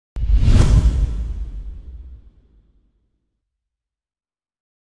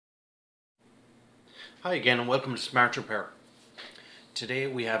Hi again and welcome to Smart Repair. Today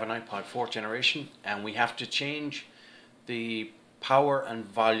we have an iPod 4th generation and we have to change the power and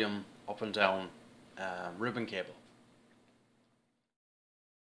volume up and down ribbon cable.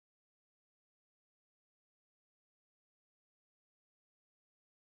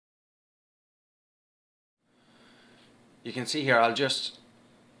 You can see here I'll just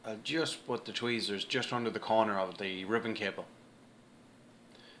put the tweezers just under the corner of the ribbon cable.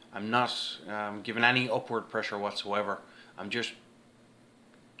 I'm not giving any upward pressure whatsoever. I'm just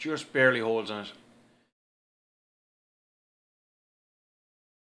barely holding it.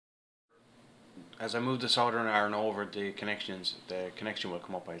 As I move the soldering iron over the connection will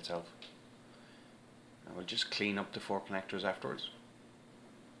come up by itself. And we'll just clean up the 4 connectors afterwards.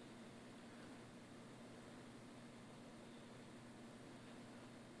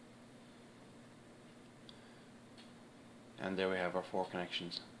 And there we have our 4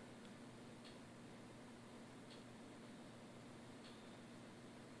 connections.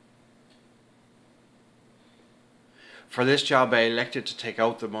 For this job I elected to take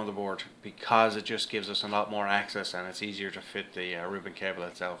out the motherboard because it just gives us a lot more access and it's easier to fit the ribbon cable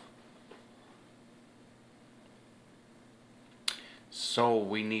itself. So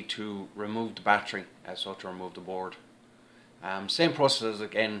we need to remove the battery, to remove the board. Same process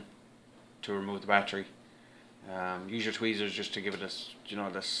again to remove the battery. Use your tweezers just to give it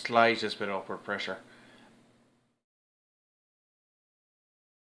the slightest bit of upward pressure.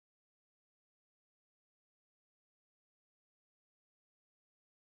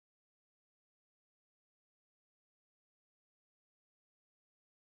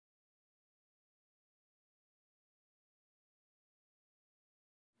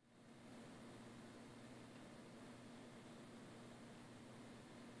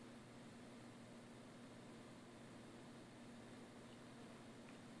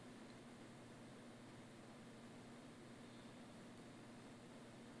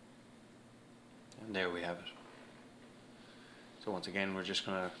 And there we have it. So once again we're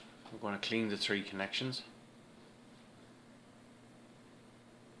going to clean the 3 connections.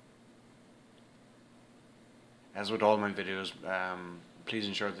 As with all my videos, please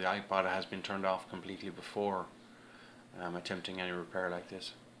ensure the iPod has been turned off completely before attempting any repair like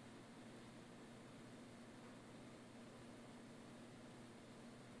this.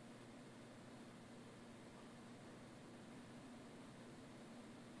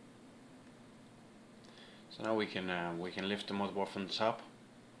 So now we can lift the motherboard from the top.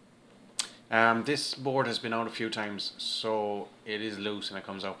 This board has been out a few times, so it is loose and it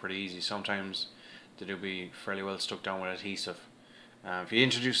comes out pretty easy. Sometimes they do be fairly well stuck down with adhesive. If you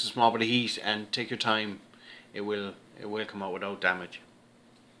introduce a small bit of heat and take your time, it will come out without damage.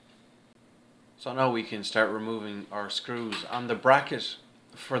 So now we can start removing our screws. On the bracket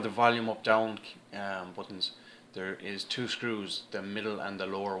for the volume up down buttons, there is 2 screws, the middle and the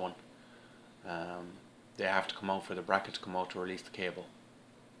lower one. They have to come out for the bracket to come out to release the cable.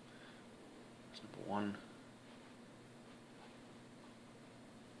 That's number 1.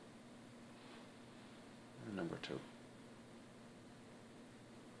 And number 2.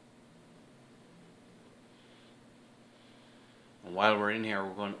 And while we're in here,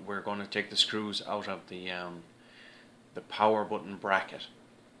 we're going to take the screws out of the power button bracket.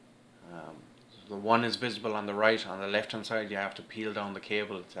 The one is visible on the right. On the left hand side you have to peel down the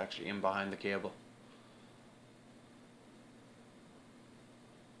cable. It's actually in behind the cable.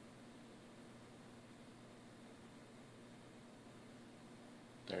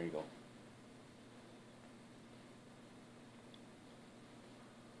 There you go.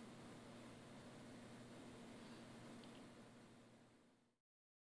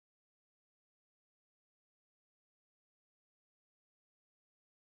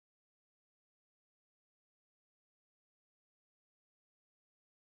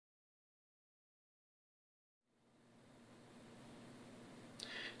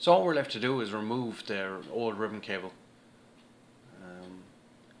 So all we're left to do is remove the old ribbon cable.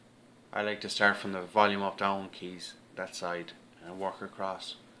 I like to start from the volume up down keys, that side, and work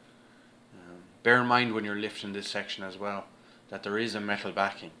across. Bear in mind when you're lifting this section as well that there is a metal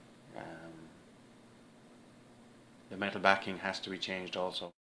backing. The metal backing has to be changed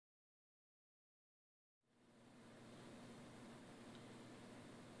also.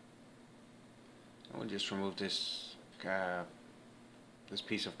 And we'll just remove this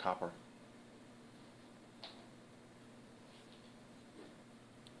piece of copper.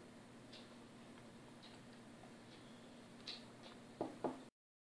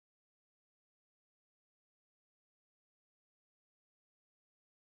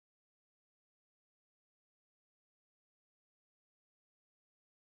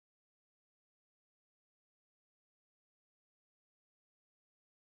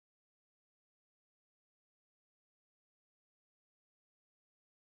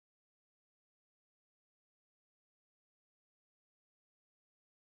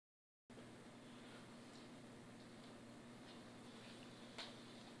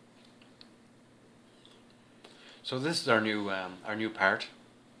 So this is our new part.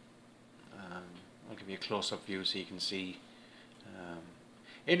 I'll give you a close-up view so you can see.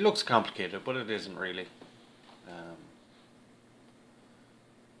 It looks complicated, but it isn't really. Um,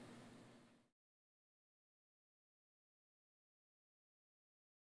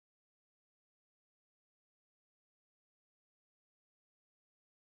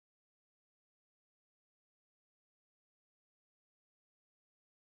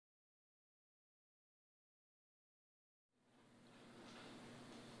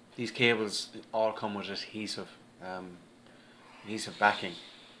 these cables all come with adhesive backing.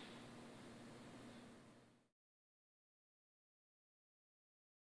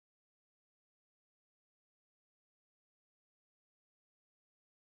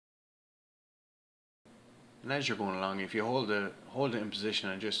 And as you're going along, if you hold it in position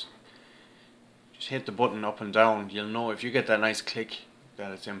and just hit the button up and down, you'll know if you get that nice click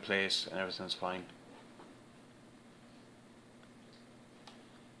that it's in place and everything's fine.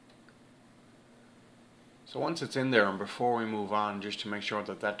 So once it's in there, and before we move on, just to make sure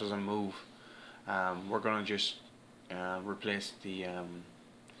that that doesn't move, we're going to just replace the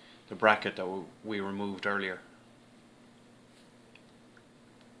bracket that we removed earlier.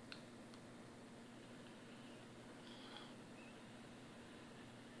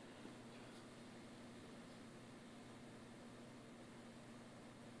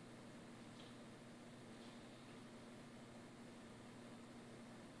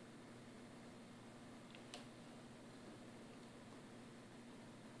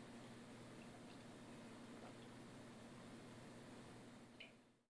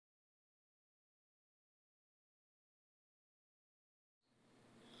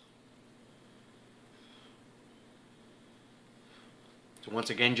 So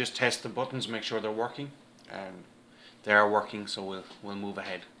once again, just test the buttons, make sure they're working, and they are working. So we'll move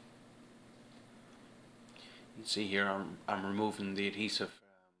ahead. You can see here I'm removing the adhesive.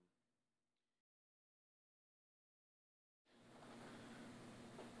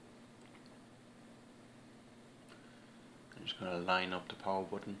 I'm just going to line up the power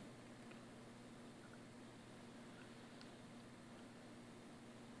button.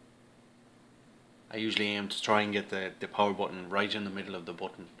 I usually aim to try and get the power button right in the middle of the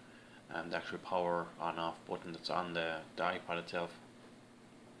button, the actual power on off button that's on the iPod itself.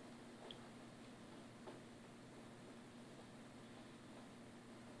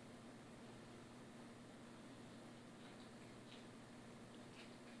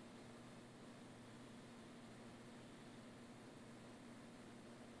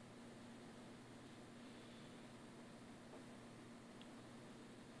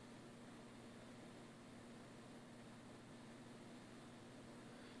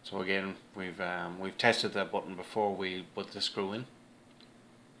 So again, we've tested that button before we put the screw in.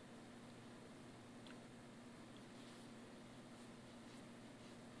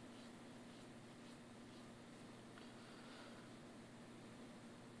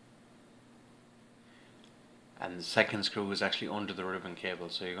 And the second screw is actually under the ribbon cable,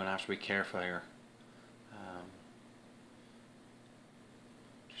 so you're going to have to be careful here.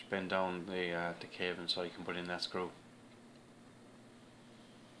 Just bend down the cable so you can put in that screw.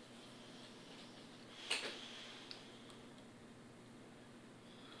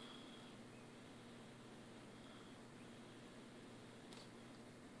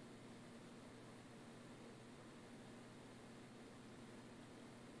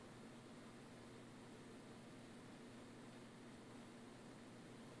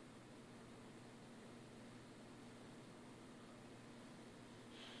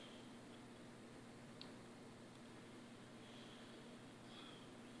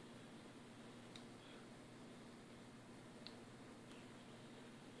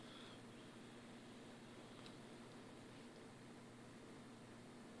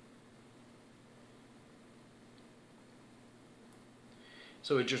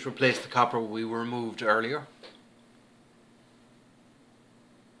 So we just replaced the copper we removed earlier.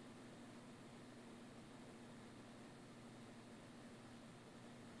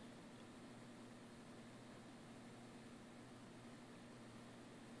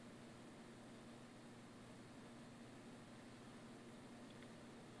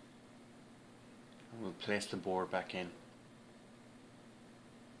 And we'll place the board back in.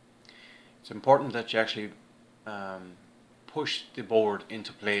 It's important that you actually push the board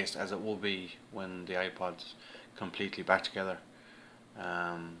into place, as it will be when the iPod's completely back together,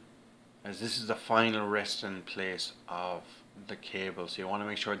 as this is the final resting place of the cable. So you want to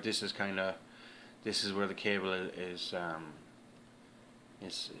make sure this is where the cable is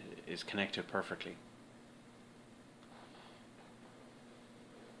connected perfectly.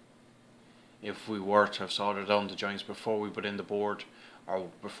 if we were to have soldered down the joints before we put in the board, or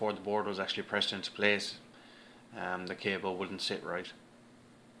before the board was actually pressed into place, the cable wouldn't sit right.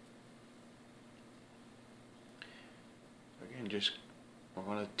 Again, we're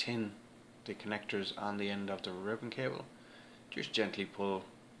going to tin the connectors on the end of the ribbon cable. Just gently pull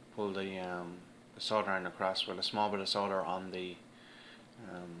the solder iron across with a small bit of solder on the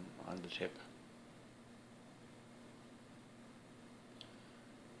tip.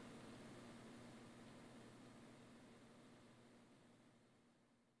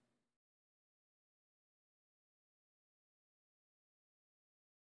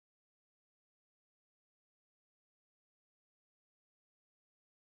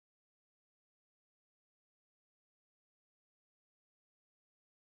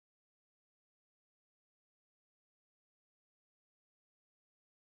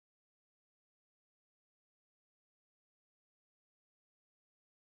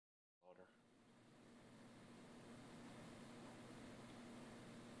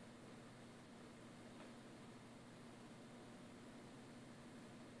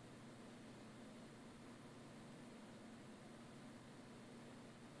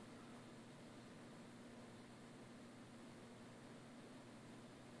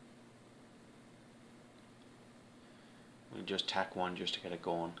 We just tack one just to get it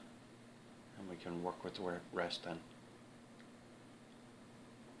going, and we can work with the rest then.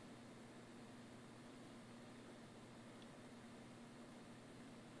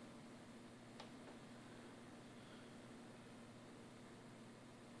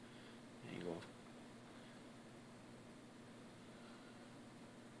 There you go.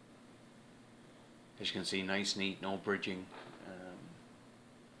 As you can see, nice, neat, no bridging.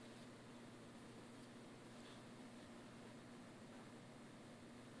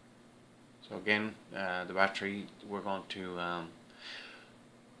 So again, the battery, we're going to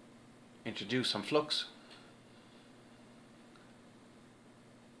introduce some flux.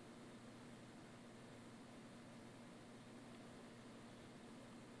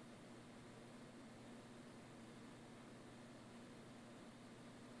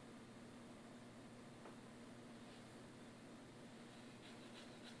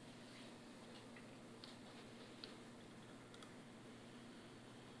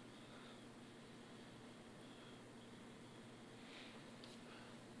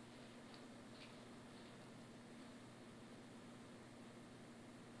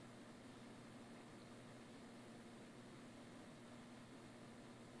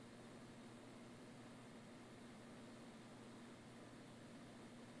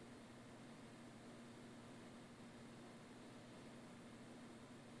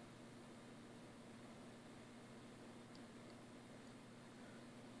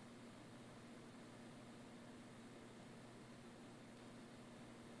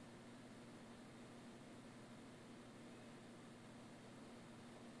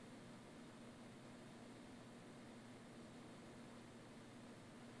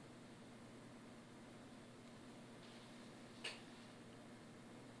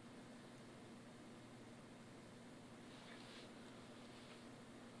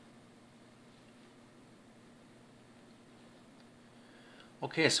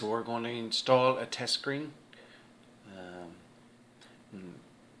 Okay, so we're going to install a test screen. Mm,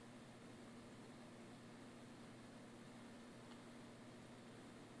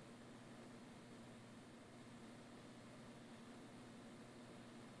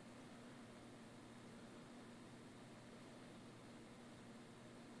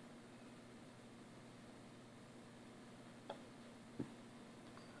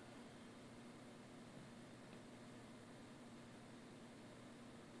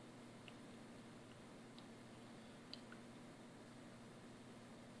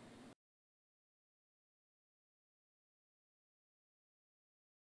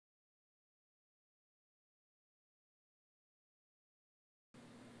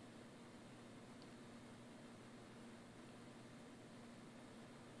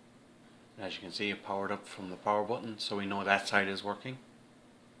 As you can see, it powered up from the power button, so we know that side is working.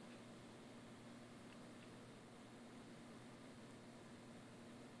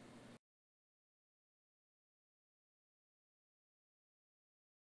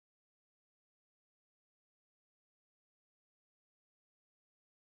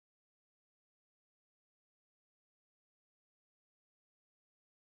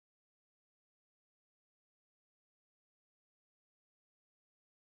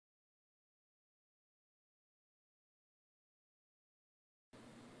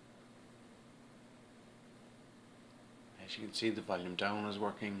 As you can see, the volume down is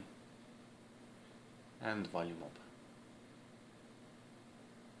working and the volume up.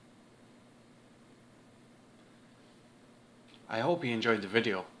 I hope you enjoyed the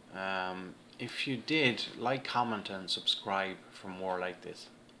video. If you did, like, comment and subscribe for more like this.